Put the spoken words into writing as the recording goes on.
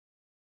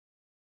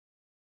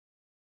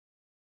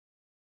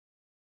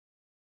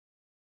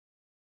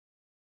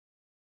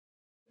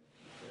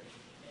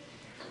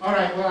All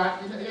right. Well,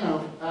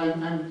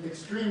 I'm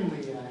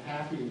extremely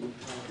happy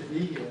to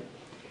be here,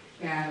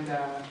 and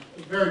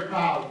very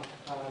proud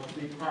to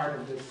be part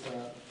of this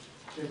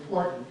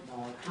important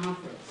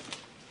conference.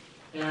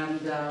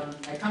 And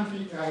I come to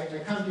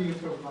you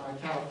from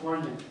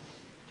California,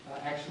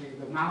 actually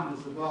the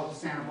mountains above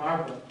Santa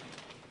Barbara.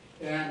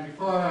 And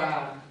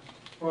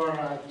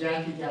before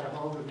Jackie got a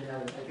hold of me,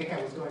 I think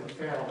I was going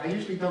feral. I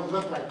usually don't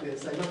look like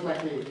this. I look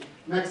like a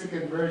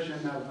Mexican version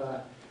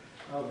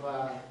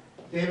of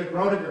David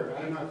Roediger.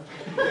 I don't know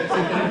if you've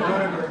seen David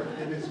Roediger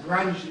in his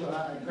grunge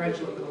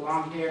look with the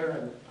long hair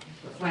and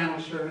the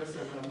flannel shirts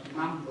and the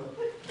mountain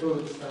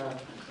boots.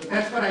 But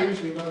that's what I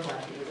usually look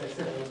like. As I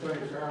said, I was going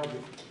feral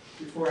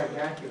before I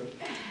got here.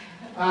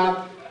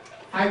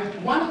 I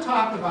want to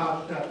talk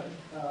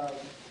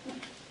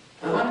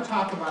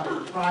about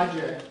a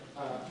project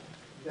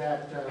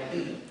that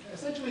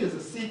essentially is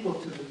a sequel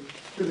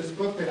to this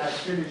book that I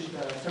finished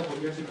several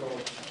years ago,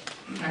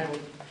 titled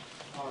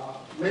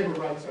Labor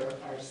Rights Are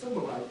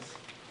Civil Rights.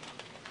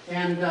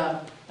 And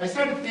I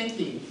started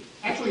thinking,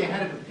 actually I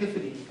had an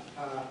epiphany,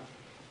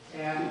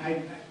 and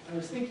I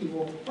was thinking,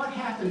 well, what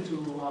happened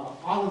to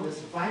all of this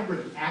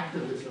vibrant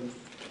activism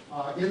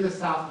in the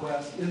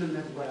Southwest, in the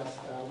Midwest,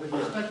 with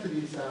respect to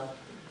these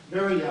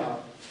very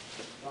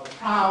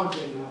proud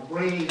and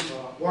brave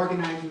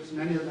organizers,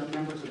 many of them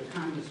members of the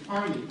Communist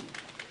Party.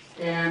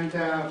 And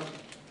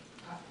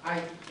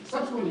I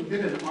subsequently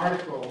did an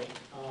article,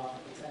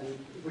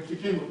 which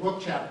became a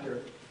book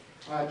chapter,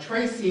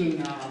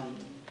 tracing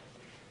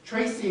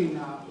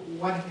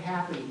what had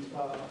happened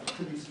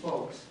to these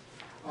folks.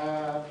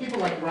 People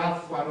like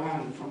Ralph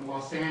Guaron from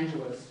Los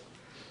Angeles,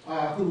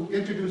 who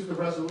introduced the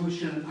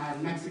resolution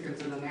on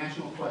Mexicans and the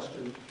national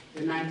question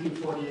in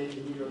 1948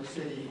 in New York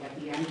City at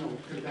the annual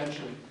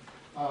convention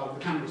of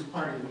the Communist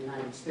Party of the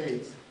United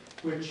States,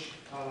 which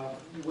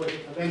would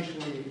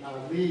eventually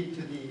lead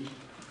to the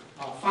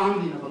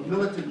founding of a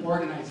militant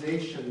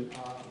organization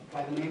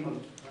by the name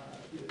of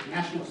the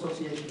National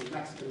Association of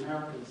Mexican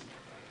Americans,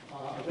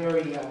 a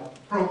very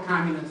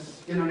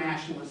pro-communist,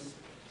 internationalist,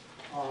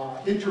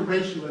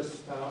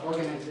 interracialist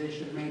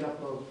organization made up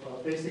of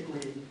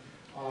basically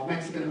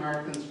Mexican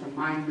Americans from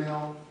Mine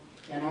Mill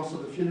and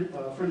also the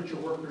Furniture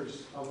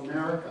Workers of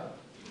America.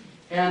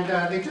 And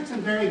they took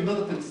some very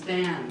militant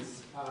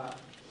stands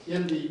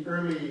in the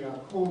early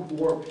Cold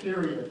War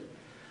period.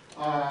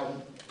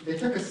 They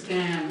took a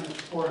stand,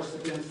 of course,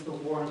 against the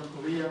war in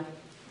Korea.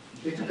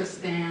 They took a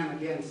stand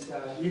against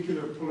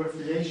nuclear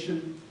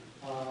proliferation.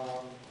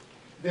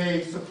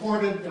 They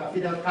supported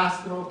Fidel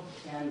Castro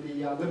and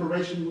the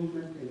liberation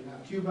movement in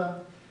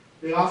Cuba.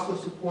 They also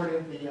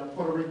supported the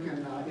Puerto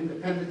Rican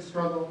independence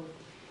struggle,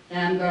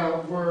 and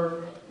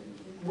were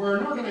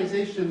an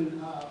organization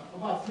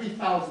about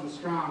 3,000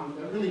 strong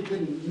that really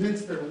didn't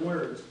mince their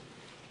words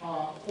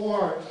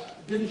or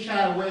didn't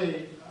shy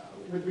away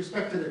with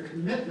respect to their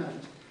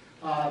commitment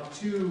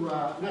to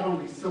not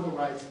only civil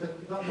rights,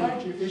 but the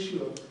larger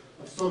issue of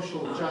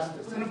social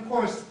justice. And of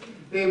course,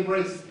 they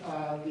embraced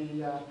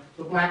the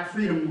Black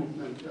freedom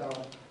movement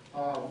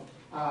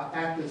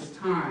at this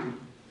time.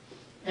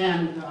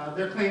 And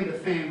their claim to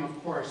fame, of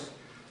course,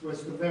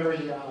 was the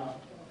very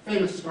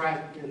famous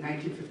strike in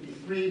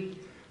 1953,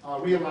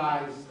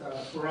 realized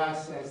for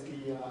us as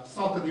the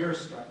Salt of the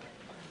Earth strike.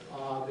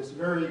 This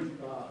very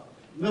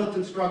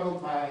militant struggle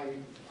by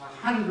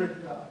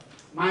 100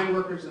 mine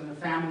workers and their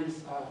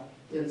families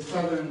in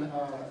southern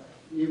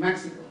New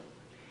Mexico.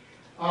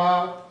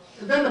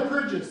 Then the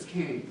purges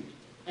came,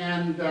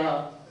 and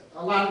a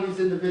lot of these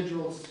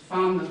individuals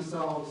found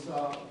themselves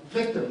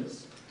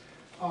victims.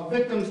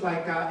 Victims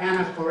like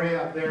Ana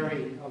Correa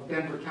Berry of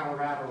Denver,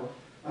 Colorado,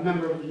 a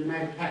member of the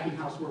United Packing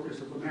House Workers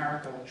of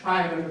America,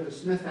 tried under the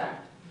Smith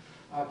Act,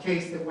 a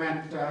case that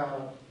went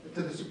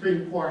to the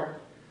Supreme Court.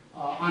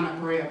 Ana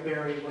Correa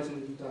Berry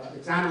wasn't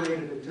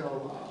exonerated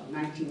until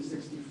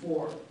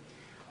 1964.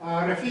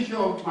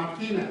 Refugio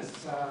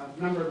Martinez,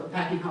 member of the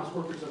Packing House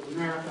Workers of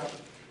America,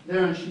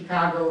 there in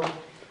Chicago,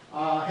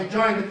 had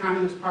joined the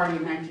Communist Party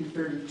in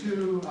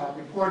 1932,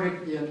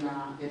 deported in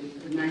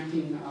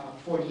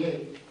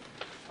 1948.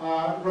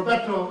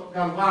 Roberto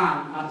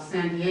Galvan out of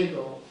San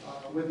Diego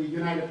with the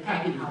United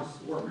Packing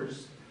House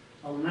Workers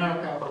of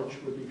America, which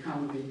would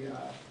become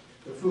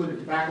the Food and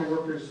Tobacco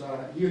Workers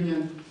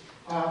Union,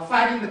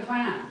 fighting the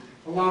Klan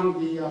along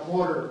the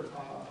border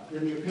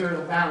in the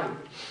Imperial Valley,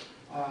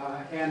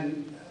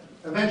 and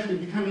eventually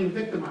becoming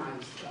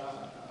victimized,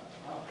 a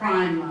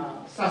prime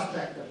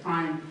suspect, a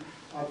prime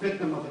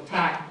victim of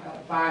attack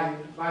by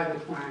the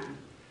Klan.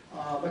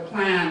 The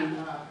Klan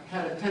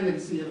had a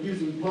tendency of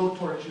using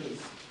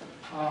blowtorches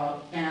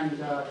and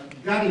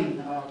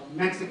gutting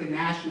Mexican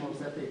nationals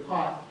that they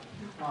caught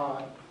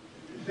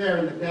there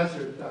in the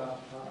desert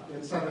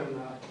in southern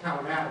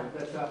Colorado.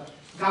 But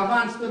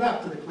Galvan stood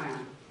up to the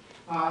Klan,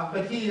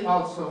 but he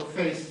also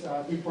faced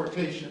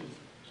deportation.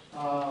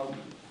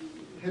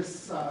 His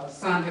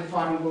son had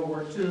fought in World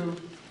War II.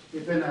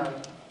 He'd been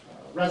a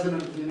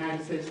resident of the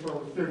United States for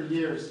over 30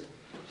 years.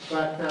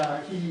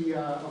 But he,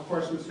 of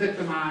course, was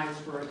victimized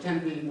for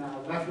attending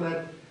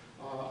left-led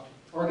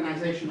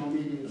organizational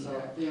meetings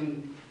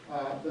in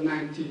the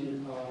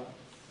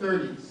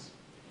 1930s.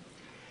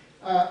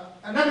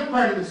 Another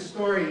part of the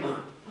story,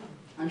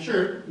 I'm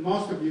sure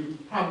most of you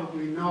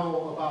probably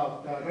know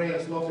about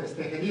Reyes Lopez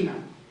Tejerina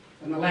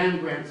and the land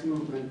grants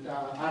movement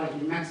out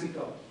of New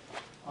Mexico,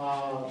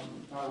 an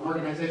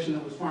organization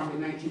that was formed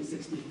in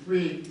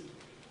 1963,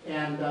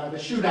 and the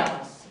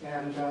shootouts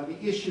and the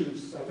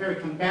issues, very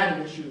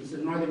combative issues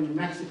in northern New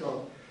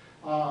Mexico,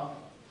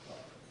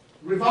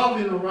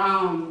 revolving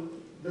around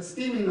the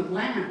stealing of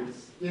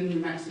lands in New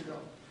Mexico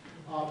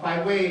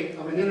by way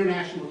of an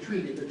international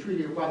treaty, the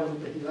Treaty of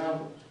Guadalupe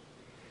Hidalgo.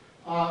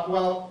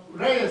 Well,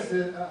 Reyes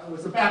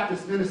was a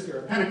Baptist minister,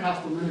 a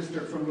Pentecostal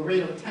minister from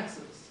Laredo,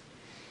 Texas.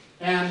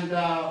 And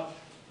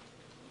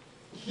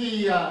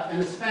he and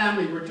his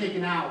family were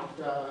taken out.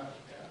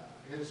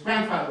 His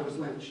grandfather was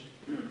lynched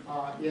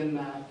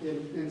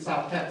in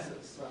South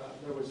Texas.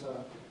 There was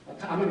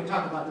I'm going to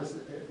talk about this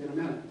in a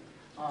minute.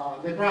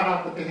 They brought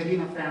out the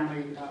Tejerina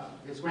family.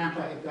 His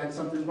grandpa had done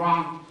something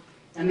wrong,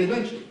 and they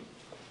lynched him.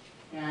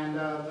 And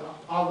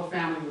all the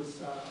family was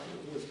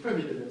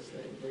privy to this.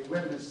 They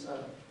witnessed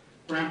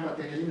Grandpa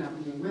Tejerina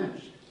being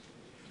lynched.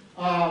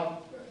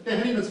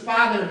 Tejerina's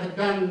father had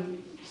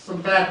done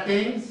some bad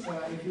things,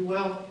 if you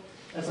will,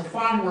 as a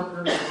farm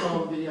worker.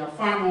 So the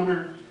farm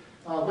owner,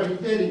 what he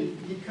did,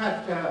 he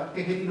cut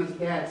Tejerina's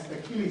dad's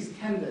Achilles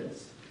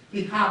tendons.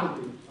 He hobbled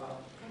him.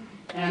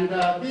 And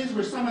these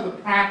were some of the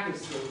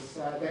practices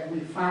that we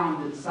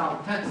found in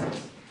South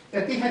Texas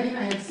that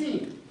Tejerina had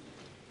seen.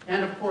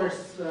 And of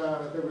course,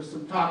 there was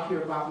some talk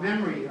here about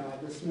memory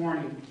this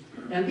morning.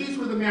 And these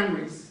were the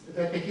memories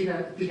that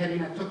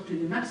Tejerina took to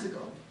New Mexico.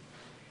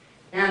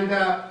 And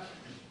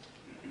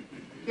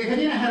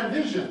Tejerina had a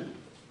vision.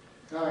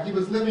 He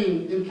was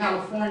living in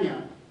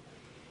California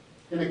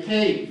in a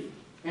cave,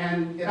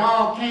 and it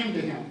all came to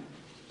him.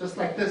 Just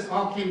like this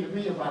all came to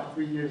me about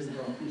 3 years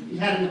ago. He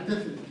had an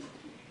epiphany.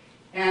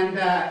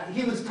 And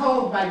he was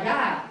told by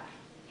God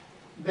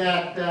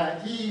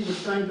that he was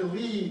going to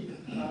lead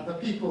the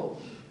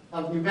people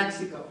of New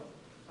Mexico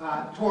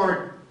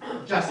toward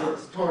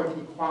justice, toward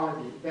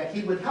equality, that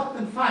he would help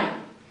them fight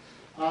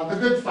the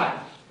good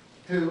fight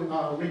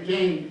to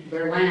regain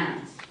their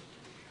lands.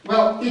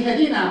 Well,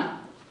 Tejerina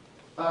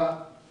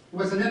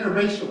was an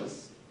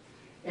interracialist,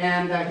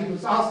 and he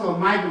was also a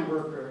migrant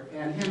worker,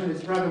 and him and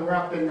his brother were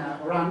up in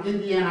around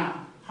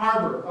Indiana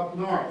Harbor up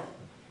north.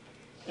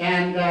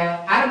 And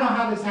I don't know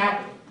how this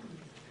happened,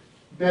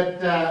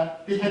 but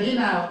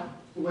Tejerina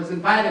was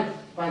invited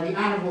by the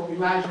Honorable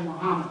Elijah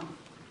Muhammad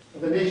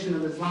of the Nation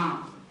of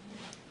Islam.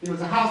 He was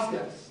a house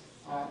guest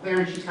there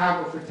in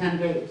Chicago for 10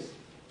 days.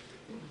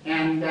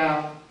 And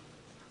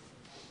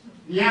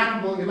the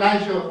Honorable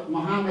Elijah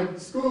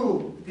Muhammad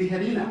schooled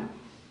Tejerina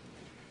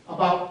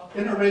about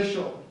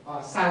interracial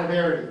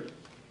solidarity.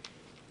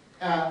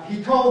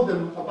 He told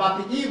them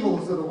about the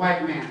evils of the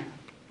white man.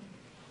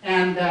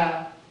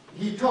 And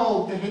he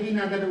told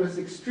Tejerina that it was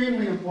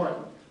extremely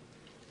important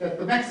that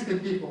the Mexican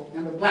people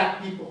and the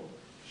black people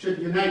should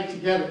unite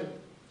together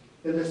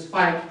in this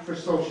fight for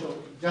social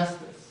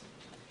justice.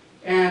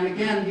 And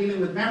again,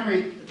 dealing with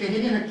memory,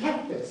 Tejerina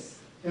kept this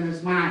in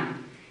his mind.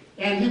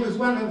 And he was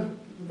one of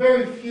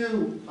very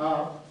few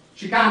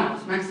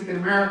Chicanos, Mexican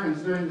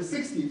Americans during the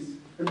 60s,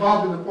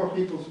 involved in the Poor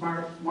People's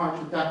March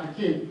with Dr.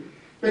 King,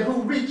 but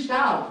who reached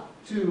out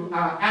to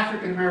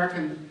African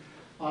American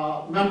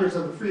members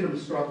of the freedom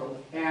struggle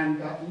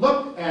and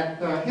looked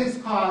at his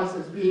cause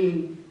as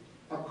being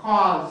a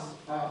cause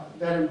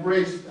that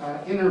embraced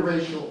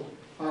interracial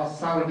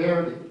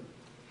solidarity.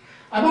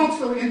 I'm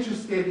also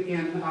interested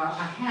in a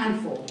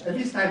handful, at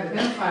least I've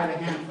identified a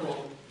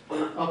handful,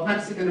 of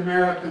Mexican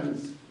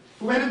Americans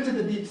who went into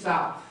the Deep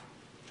South.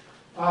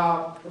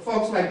 The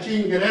folks like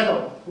Jean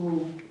Guerrero,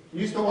 who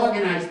used to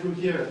organize through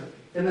here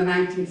in the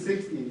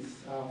 1960s,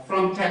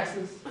 from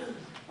Texas,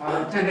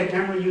 attended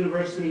Emory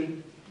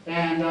University,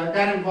 and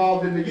got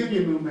involved in the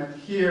union movement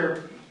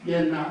here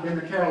in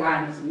the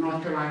Carolinas, in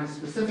North Carolina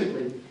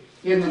specifically,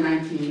 in the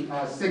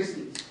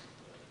 1960s.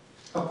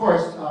 Of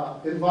course,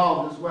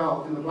 involved as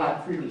well in the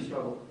black freedom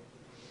struggle.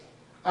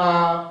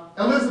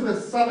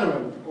 Elizabeth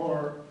Sutherland,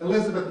 or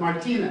Elizabeth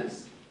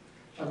Martinez,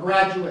 a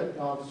graduate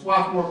of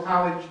Swarthmore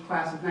College,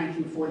 class of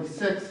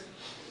 1946,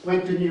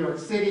 went to New York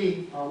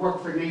City,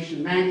 worked for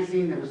Nation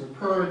magazine. There was a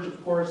purge,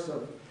 of course,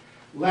 of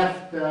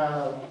left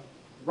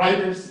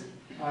writers.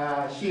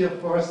 She, of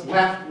course,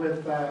 left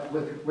with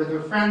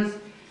her friends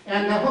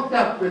and hooked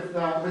up with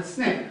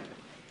SNCC,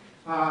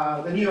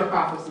 the New York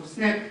office of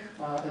SNCC.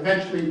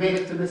 Eventually made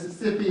it to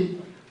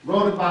Mississippi,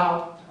 wrote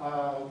about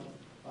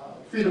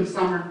Freedom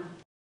Summer,